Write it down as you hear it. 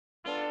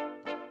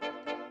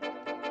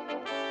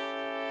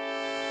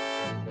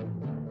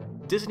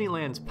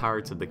Disneyland's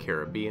Pirates of the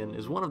Caribbean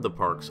is one of the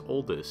park's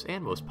oldest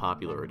and most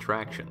popular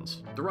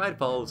attractions. The ride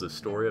follows the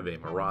story of a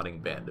marauding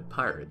band of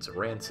pirates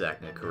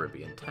ransacking a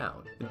Caribbean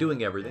town, and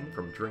doing everything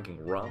from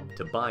drinking rum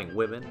to buying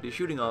women to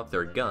shooting off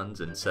their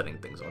guns and setting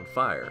things on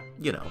fire.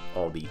 You know,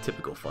 all the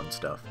typical fun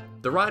stuff.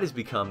 The ride has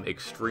become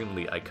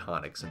extremely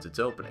iconic since its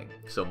opening,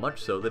 so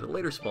much so that it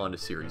later spawned a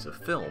series of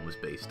films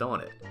based on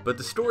it. But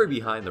the story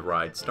behind the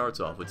ride starts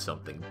off with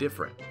something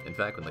different. In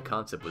fact, when the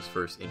concept was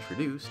first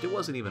introduced, it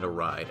wasn't even a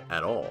ride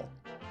at all.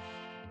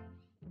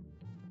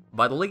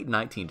 By the late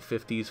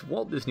 1950s,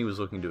 Walt Disney was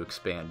looking to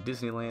expand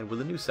Disneyland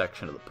with a new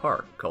section of the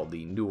park called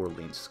the New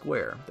Orleans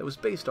Square that was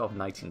based off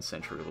 19th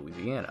century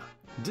Louisiana.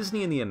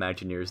 Disney and the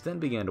Imagineers then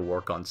began to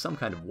work on some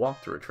kind of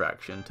walkthrough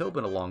attraction to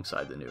open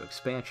alongside the new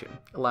expansion,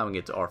 allowing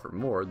it to offer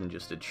more than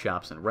just its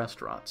shops and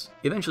restaurants,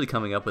 eventually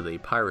coming up with a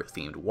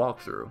pirate-themed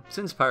walkthrough,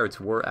 since pirates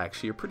were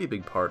actually a pretty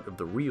big part of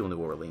the real New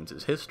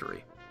Orleans'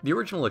 history. The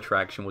original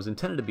attraction was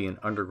intended to be an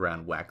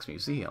underground wax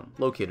museum,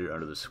 located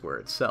under the square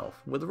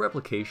itself, with a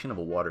replication of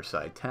a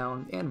waterside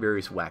town and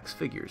various wax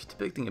figures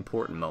depicting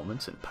important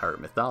moments in pirate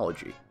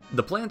mythology.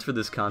 The plans for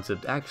this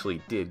concept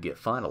actually did get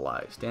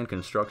finalized, and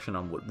construction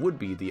on what would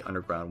be the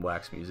underground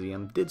wax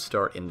museum did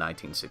start in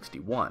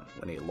 1961,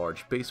 when a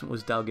large basement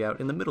was dug out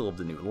in the middle of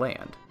the new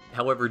land.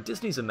 However,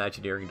 Disney's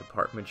Imagineering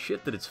department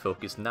shifted its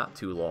focus not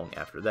too long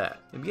after that,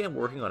 and began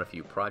working on a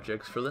few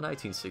projects for the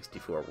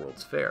 1964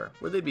 World's Fair,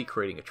 where they'd be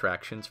creating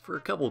attractions for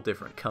a couple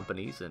different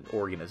companies and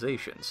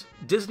organizations.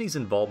 Disney's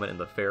involvement in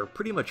the fair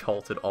pretty much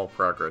halted all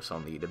progress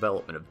on the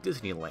development of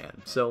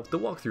Disneyland, so the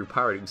walkthrough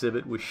pirate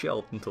exhibit was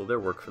shelved until their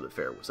work for the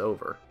fair was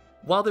over.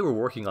 While they were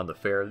working on the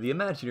fair, the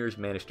Imagineers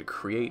managed to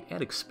create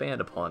and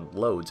expand upon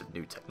loads of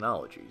new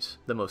technologies,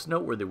 the most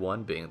noteworthy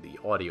one being the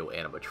audio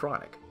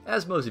animatronic.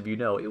 As most of you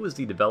know, it was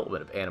the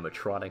development of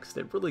animatronics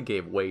that really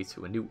gave way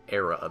to a new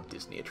era of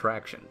Disney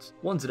attractions,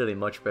 ones that had a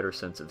much better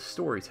sense of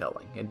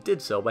storytelling, and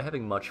did so by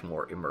having much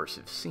more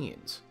immersive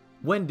scenes.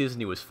 When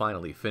Disney was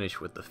finally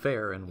finished with the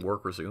fair and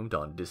work resumed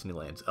on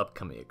Disneyland's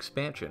upcoming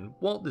expansion,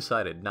 Walt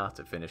decided not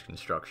to finish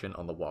construction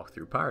on the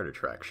walkthrough pirate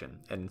attraction,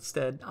 and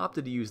instead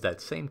opted to use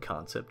that same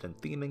concept and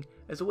theming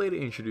as a way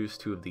to introduce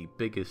two of the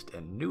biggest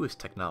and newest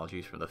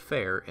technologies from the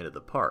fair into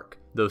the park.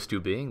 Those two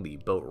being the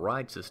boat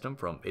ride system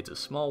from It's a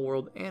Small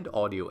World and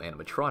audio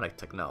animatronic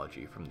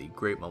technology from the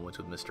Great Moments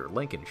with Mr.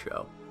 Lincoln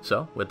show.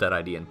 So, with that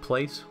idea in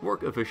place,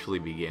 work officially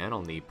began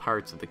on the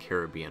Pirates of the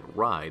Caribbean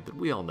ride that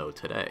we all know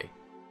today.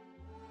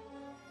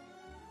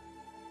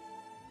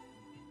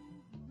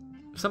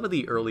 Some of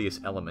the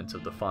earliest elements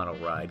of the final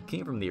ride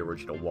came from the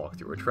original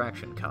walkthrough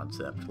attraction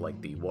concept, like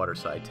the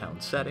waterside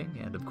town setting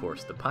and of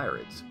course the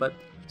pirates, but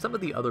some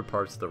of the other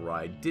parts of the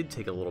ride did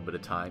take a little bit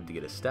of time to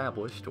get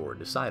established or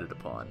decided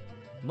upon.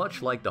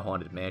 Much like the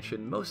Haunted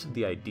Mansion, most of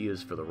the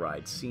ideas for the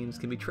ride scenes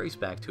can be traced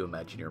back to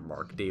Imagineer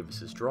Mark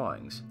Davis's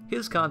drawings.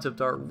 His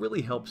concept art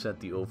really helped set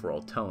the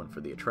overall tone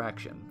for the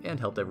attraction, and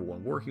helped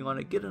everyone working on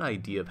it get an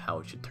idea of how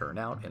it should turn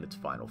out in its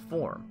final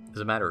form.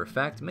 As a matter of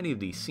fact, many of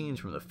these scenes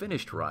from the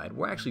finished ride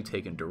were actually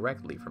taken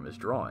directly from his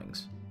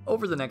drawings.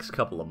 Over the next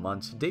couple of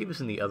months, Davis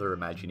and the other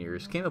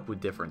Imagineers came up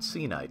with different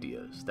scene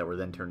ideas that were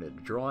then turned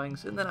into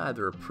drawings and then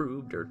either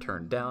approved or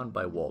turned down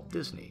by Walt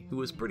Disney, who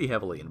was pretty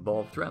heavily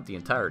involved throughout the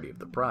entirety of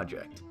the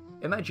project.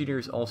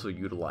 Imagineers also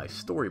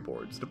utilized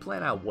storyboards to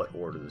plan out what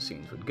order the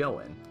scenes would go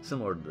in,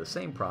 similar to the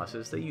same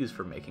process they used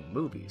for making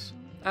movies.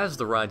 As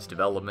the ride's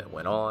development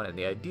went on and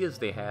the ideas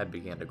they had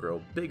began to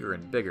grow bigger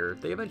and bigger,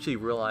 they eventually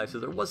realized that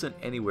there wasn't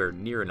anywhere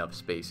near enough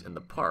space in the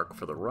park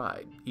for the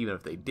ride, even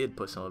if they did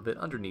put some of it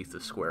underneath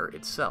the square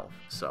itself.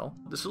 So,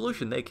 the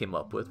solution they came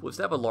up with was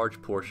to have a large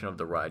portion of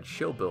the ride's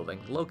show building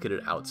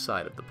located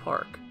outside of the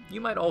park. You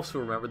might also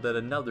remember that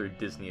another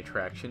Disney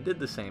attraction did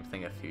the same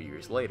thing a few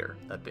years later,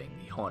 that being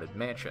the Haunted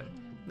Mansion.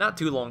 Not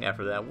too long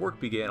after that, work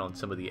began on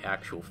some of the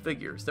actual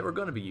figures that were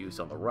going to be used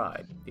on the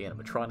ride. The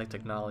animatronic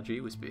technology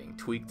was being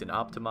tweaked and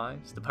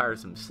optimized, the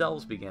pirates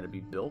themselves began to be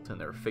built and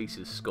their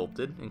faces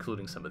sculpted,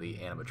 including some of the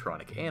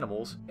animatronic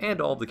animals,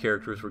 and all of the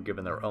characters were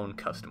given their own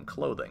custom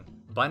clothing.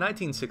 By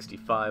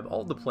 1965,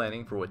 all the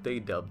planning for what they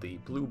dubbed the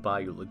Blue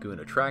Bayou Lagoon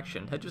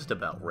attraction had just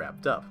about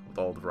wrapped up, with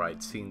all the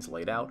ride scenes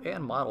laid out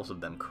and models of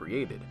them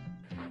created.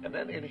 And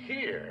then in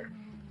here,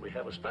 we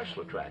have a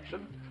special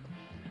attraction.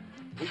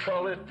 We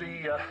call it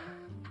the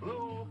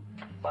Blue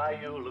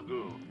Bayou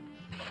Lagoon.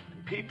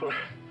 People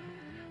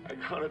are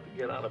going to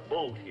get on a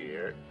boat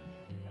here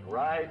and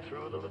ride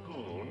through the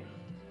lagoon,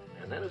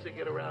 and then as they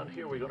get around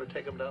here, we're going to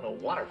take them down a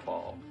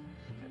waterfall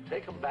and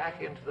take them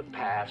back into the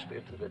past,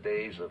 into the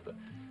days of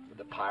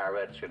the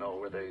pirates, you know,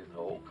 where the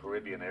whole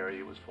Caribbean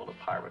area was full of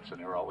pirates,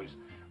 and they were always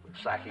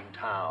sacking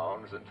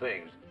towns and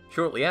things.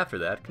 Shortly after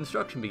that,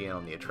 construction began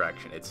on the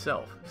attraction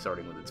itself,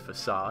 starting with its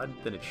facade,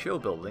 then its show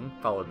building,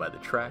 followed by the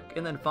track,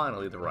 and then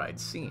finally the ride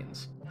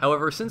scenes.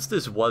 However, since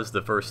this was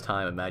the first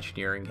time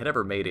Imagineering had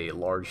ever made a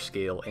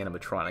large-scale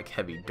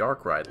animatronic-heavy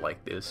dark ride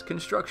like this,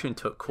 construction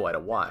took quite a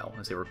while,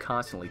 as they were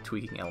constantly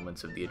tweaking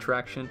elements of the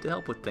attraction to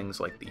help with things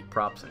like the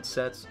props and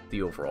sets,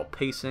 the overall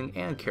pacing,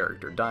 and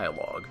character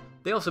dialogue.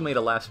 They also made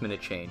a last-minute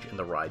change in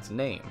the ride's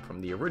name from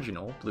the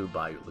original Blue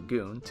Bayou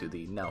Lagoon to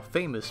the now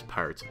famous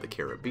Pirates of the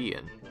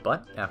Caribbean.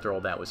 But after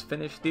all that was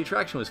finished, the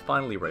attraction was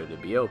finally ready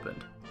to be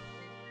opened.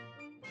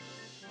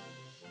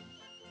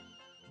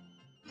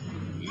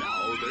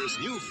 Now there's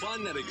new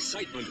fun and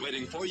excitement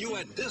waiting for you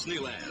at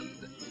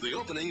Disneyland. The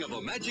opening of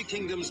a Magic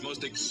Kingdom's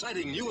most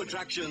exciting new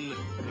attraction,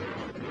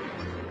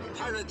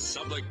 Pirates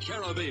of the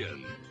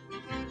Caribbean.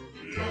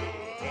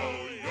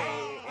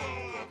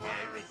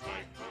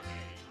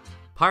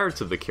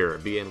 Pirates of the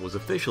Caribbean was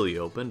officially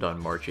opened on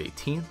March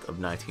 18th of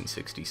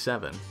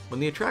 1967. When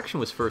the attraction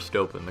was first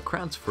opened, the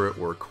crowds for it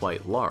were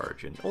quite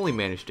large, and only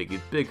managed to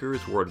get bigger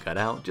as word got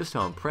out just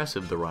how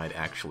impressive the ride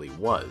actually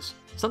was.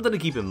 Something to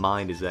keep in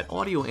mind is that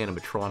audio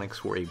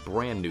animatronics were a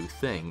brand new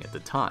thing at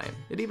the time,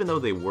 and even though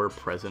they were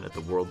present at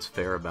the World's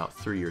Fair about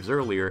 3 years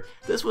earlier,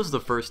 this was the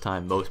first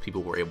time most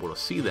people were able to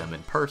see them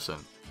in person.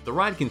 The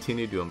ride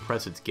continued to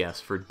impress its guests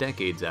for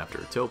decades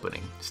after its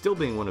opening, still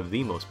being one of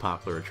the most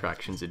popular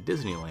attractions at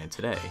Disneyland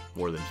today,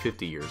 more than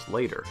 50 years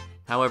later.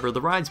 However,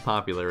 the ride's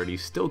popularity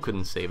still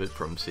couldn't save it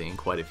from seeing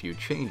quite a few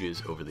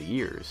changes over the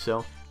years,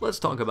 so let's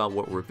talk about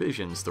what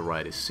revisions the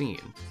ride has seen.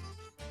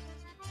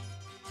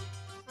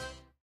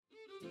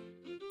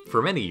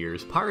 For many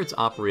years, Pirates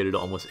operated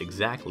almost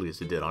exactly as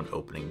it did on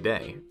opening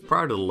day.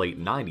 Prior to the late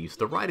 90s,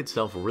 the ride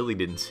itself really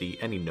didn't see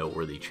any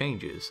noteworthy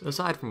changes,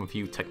 aside from a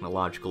few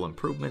technological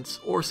improvements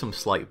or some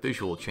slight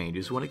visual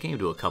changes when it came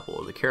to a couple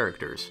of the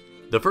characters.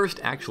 The first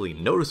actually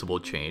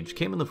noticeable change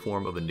came in the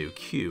form of a new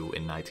queue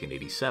in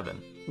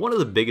 1987. One of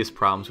the biggest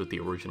problems with the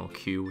original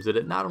queue was that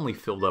it not only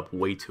filled up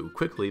way too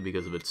quickly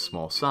because of its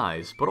small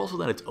size, but also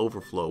that its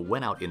overflow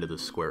went out into the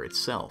square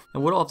itself,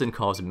 and would often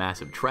cause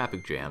massive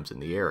traffic jams in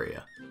the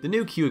area. The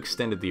new queue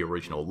extended the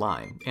original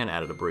line, and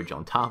added a bridge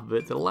on top of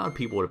it that allowed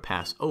people to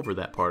pass over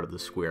that part of the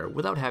square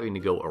without having to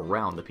go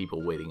around the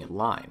people waiting in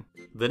line.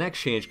 The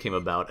next change came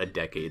about a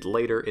decade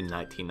later in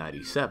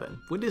 1997,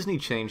 when Disney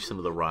changed some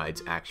of the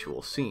ride's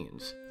actual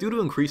scenes. Due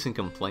to increasing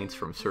complaints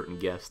from certain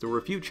guests, there were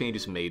a few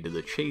changes made to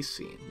the chase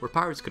scene, where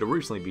pirates could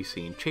originally be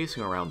seen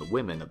chasing around the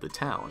women of the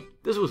town.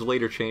 This was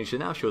later changed to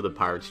now show the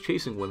pirates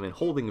chasing women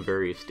holding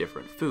various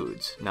different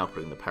foods, now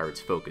putting the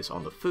pirates' focus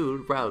on the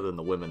food rather than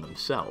the women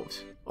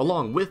themselves.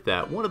 Along with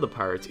that, one of the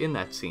pirates in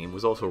that scene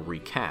was also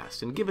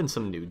recast and given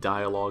some new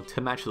dialogue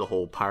to match the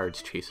whole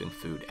pirates chasing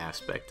food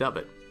aspect of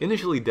it.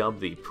 Initially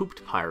dubbed the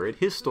Pooped Pirate,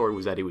 his story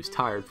was that he was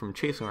tired from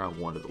chasing around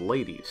one of the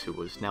ladies, who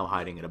was now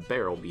hiding in a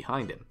barrel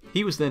behind him.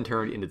 He was then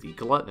turned into the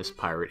Gluttonous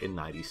Pirate in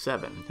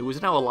 '97, who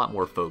was now a lot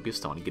more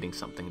focused on getting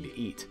something to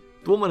eat.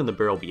 The woman in the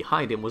barrel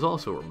behind him was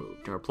also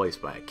removed and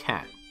replaced by a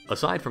cat.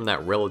 Aside from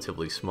that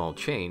relatively small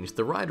change,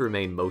 the ride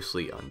remained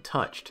mostly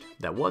untouched.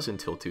 That was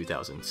until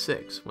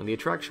 2006, when the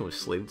attraction was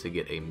slated to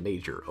get a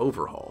major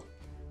overhaul.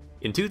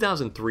 In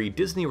 2003,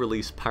 Disney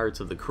released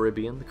Pirates of the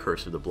Caribbean: The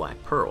Curse of the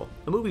Black Pearl,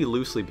 a movie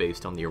loosely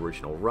based on the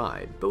original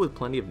ride, but with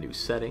plenty of new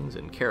settings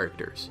and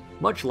characters.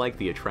 Much like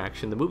the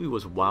attraction, the movie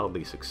was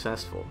wildly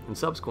successful, and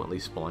subsequently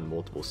spawned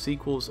multiple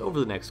sequels over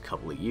the next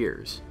couple of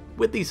years.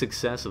 With the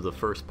success of the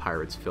first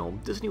Pirates film,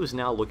 Disney was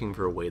now looking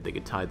for a way they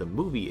could tie the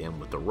movie in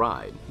with the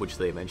ride, which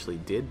they eventually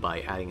did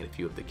by adding in a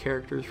few of the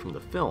characters from the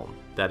film.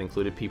 That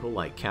included people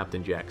like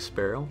Captain Jack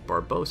Sparrow,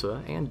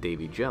 Barbossa, and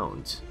Davy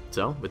Jones.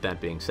 So, with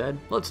that being said,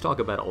 let's talk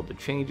about all the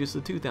changes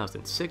the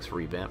 2006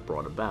 revamp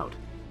brought about.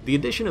 The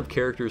addition of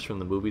characters from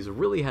the movies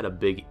really had a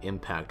big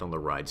impact on the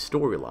ride's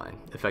storyline,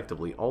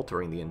 effectively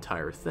altering the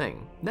entire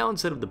thing. Now,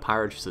 instead of the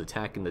pirates just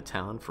attacking the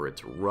town for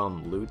its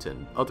rum, loot,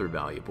 and other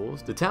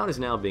valuables, the town is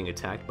now being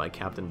attacked by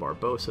Captain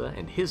Barbossa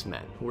and his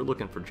men, who are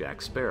looking for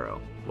Jack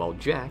Sparrow, while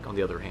Jack, on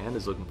the other hand,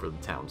 is looking for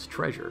the town's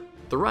treasure.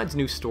 The ride's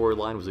new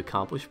storyline was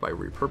accomplished by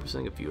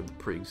repurposing a few of the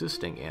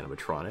pre-existing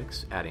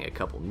animatronics, adding a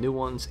couple new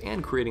ones,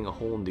 and creating a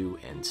whole new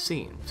end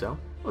scene, so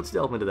let's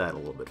delve into that a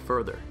little bit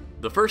further.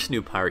 The first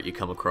new pirate you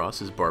come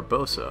across is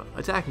Barbossa,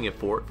 attacking a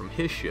fort from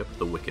his ship,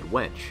 the Wicked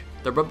Wench.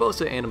 The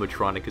Barbossa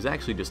animatronic is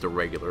actually just a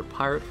regular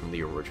pirate from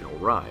the original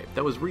ride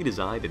that was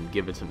redesigned and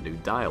given some new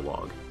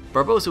dialogue.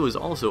 Barbossa was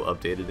also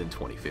updated in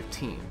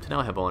 2015 to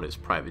now have on his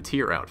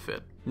privateer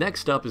outfit.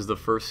 Next up is the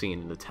first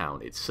scene in the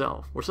town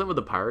itself, where some of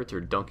the pirates are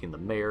dunking the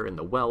mayor in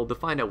the well to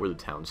find out where the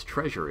town's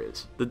treasure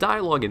is. The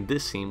dialogue in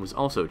this scene was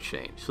also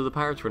changed, so the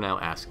pirates were now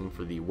asking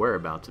for the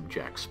whereabouts of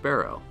Jack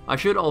Sparrow. I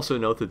should also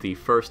note that the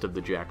first of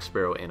the Jack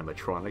Sparrow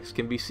animatronics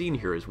can be seen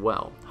here as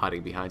well,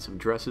 hiding behind some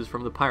dresses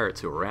from the pirates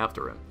who are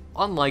after him.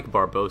 Unlike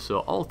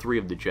Barbossa, all three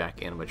of the Jack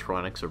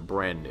animatronics are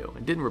brand new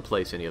and didn't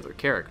replace any other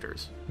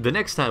characters. The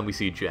next time we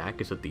see Jack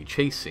is at the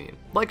chase scene.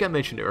 Like I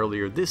mentioned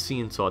earlier, this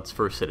scene saw its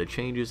first set of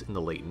changes in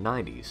the late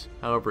 90s.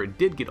 However, it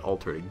did get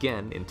altered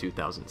again in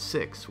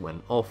 2006,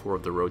 when all four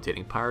of the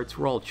rotating pirates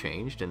were all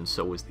changed, and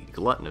so was the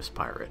Gluttonous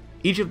Pirate.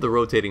 Each of the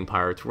rotating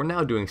pirates were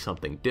now doing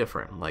something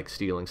different, like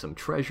stealing some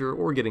treasure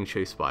or getting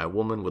chased by a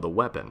woman with a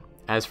weapon.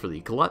 As for the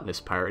Gluttonous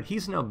Pirate,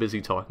 he's now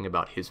busy talking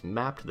about his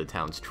map to the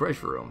town's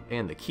treasure room,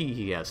 and the key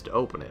he has to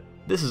open it.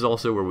 This is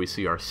also where we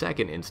see our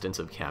second instance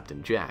of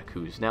Captain Jack,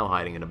 who's now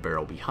hiding in a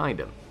barrel behind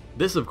him.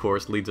 This of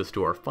course leads us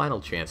to our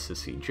final chance to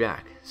see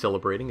Jack,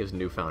 celebrating his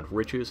newfound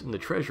riches in the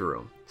treasure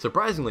room.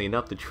 Surprisingly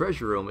enough, the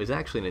treasure room is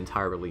actually an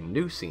entirely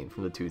new scene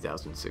from the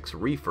 2006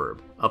 refurb.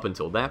 Up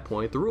until that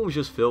point, the room was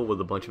just filled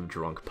with a bunch of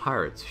drunk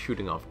pirates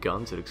shooting off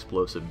guns at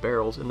explosive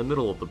barrels in the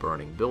middle of the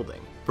burning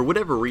building. For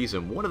whatever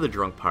reason, one of the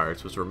drunk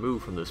pirates was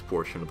removed from this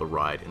portion of the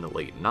ride in the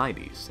late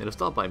 90s, and is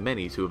thought by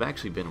many to have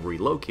actually been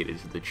relocated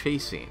to the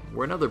chase scene,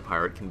 where another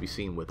pirate can be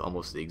seen with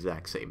almost the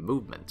exact same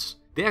movements.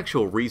 The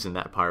actual reason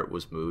that pirate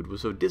was moved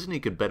was so Disney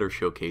could better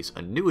showcase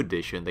a new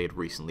addition they had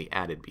recently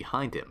added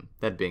behind him,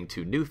 that being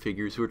two new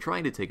figures who were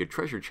trying to take a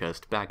treasure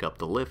chest back up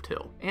the lift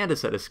hill, and a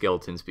set of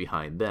skeletons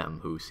behind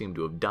them who seemed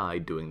to have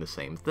died doing the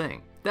same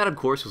thing. That of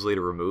course was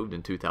later removed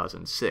in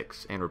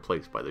 2006 and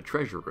replaced by the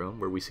treasure room,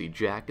 where we see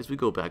Jack as we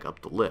go back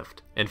up the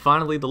lift. And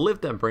finally, the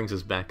lift that brings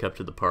us back up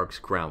to the park's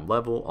ground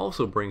level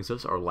also brings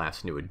us our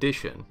last new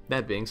addition,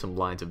 that being some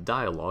lines of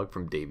dialogue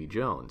from Davy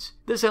Jones.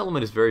 This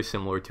element is very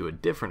similar to a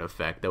different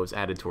effect that was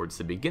added towards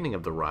the beginning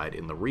of the ride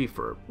in the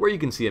refurb, where you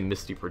can see a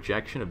misty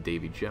projection of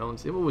Davy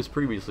Jones in what was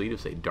previously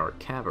just a dark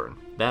cavern.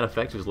 That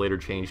effect was later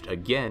changed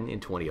again in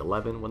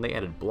 2011 when they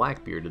added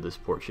Blackbeard to this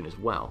portion as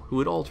well, who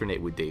would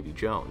alternate with Davy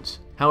Jones.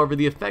 However,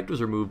 the effect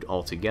was removed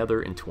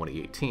altogether in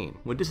 2018,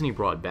 when Disney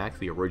brought back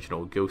the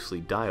original ghostly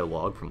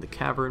dialogue from the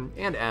cavern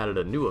and added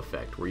a new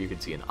effect where you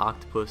could see an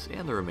octopus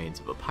and the remains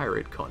of a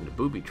pirate caught in a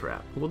booby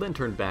trap, who will then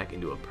turn back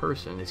into a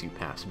person as you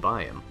pass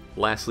by him.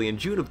 Lastly, in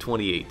June of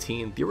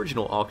 2018, the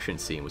original auction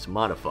scene was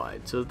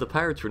modified so that the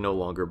pirates were no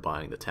longer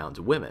buying the town's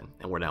women,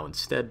 and were now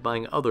instead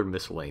buying other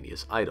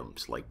miscellaneous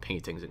items, like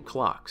paintings and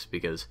clocks,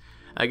 because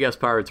I guess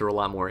pirates are a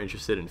lot more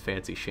interested in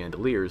fancy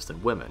chandeliers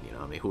than women,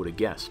 I mean, who would have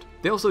guessed?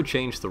 They also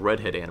changed the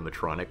redhead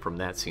animatronic from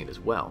that scene as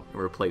well, and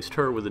replaced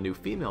her with a new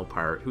female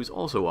pirate who's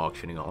also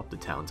auctioning off the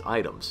town's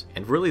items.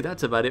 And really,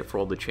 that's about it for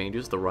all the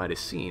changes the ride has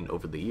seen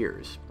over the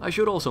years. I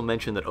should also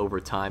mention that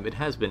over time it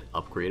has been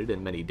upgraded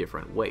in many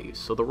different ways,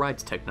 so the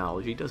ride's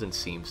technology doesn't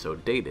seem so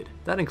dated.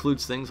 That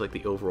includes things like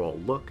the overall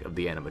look of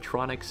the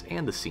animatronics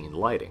and the scene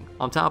lighting.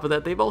 On top of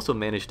that, they've also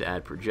managed to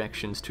add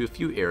projections to a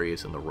few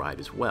areas in the ride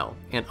as well,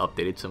 and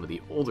updated some of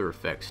the older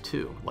effects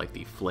too, like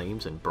the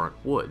flames and burnt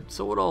wood,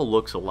 so it all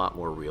looks a lot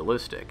more realistic.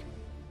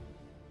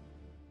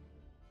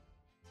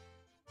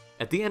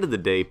 At the end of the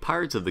day,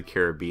 Pirates of the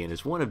Caribbean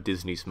is one of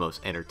Disney's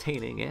most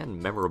entertaining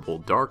and memorable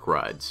dark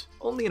rides.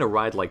 Only in a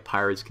ride like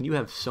Pirates can you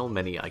have so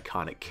many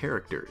iconic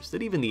characters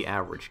that even the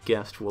average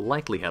guest will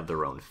likely have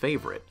their own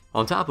favorite.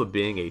 On top of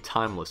being a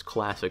timeless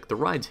classic, the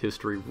ride's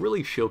history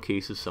really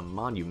showcases some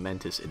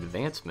monumentous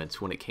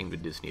advancements when it came to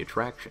Disney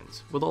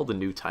attractions, with all the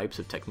new types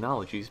of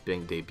technologies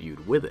being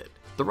debuted with it.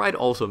 The ride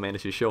also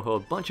managed to show how a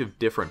bunch of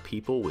different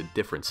people with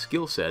different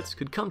skill sets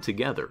could come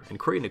together and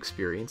create an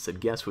experience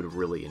that guests would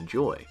really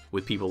enjoy,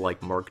 with people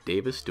like Mark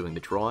Davis doing the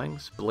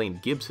drawings, Blaine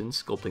Gibson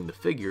sculpting the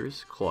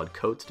figures, Claude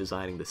Coates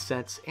designing the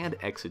sets, and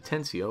X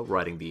Atencio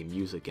writing the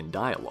music and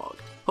dialogue.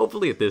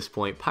 Hopefully at this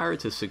point,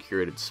 Pirates has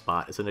secured its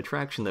spot as an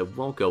attraction that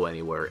won't go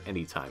anywhere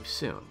anytime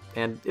soon,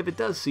 and if it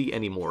does see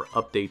any more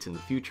updates in the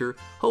future,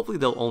 hopefully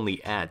they'll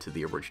only add to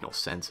the original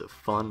sense of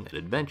fun and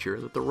adventure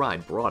that the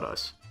ride brought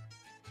us.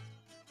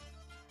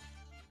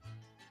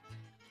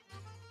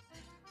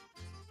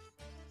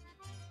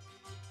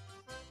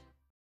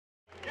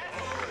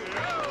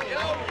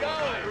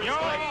 Yo,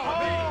 ho,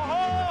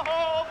 ho,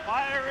 ho,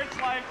 pirate's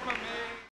life for me.